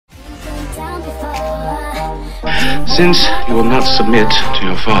Since you will not submit to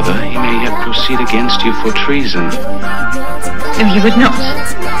your father, he may yet proceed against you for treason. No, he would not.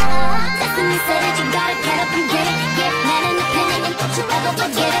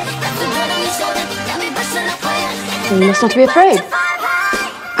 You must not be afraid.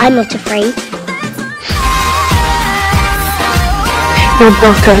 I'm not afraid. Your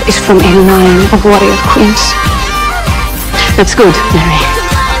daughter is from a line of warrior queens. That's good, Mary.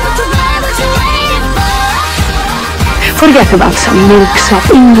 Forget about some milksop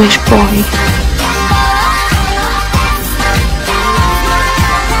English boy.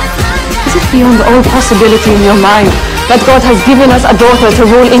 Is it beyond all possibility in your mind that God has given us a daughter to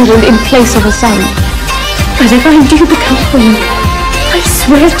rule England in place of a son? But if I do become queen, I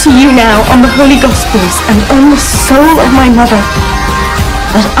swear to you now on the Holy Gospels and on the soul of my mother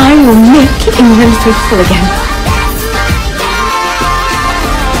that I will make England faithful again.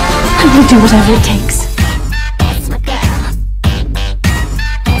 I will do whatever it takes.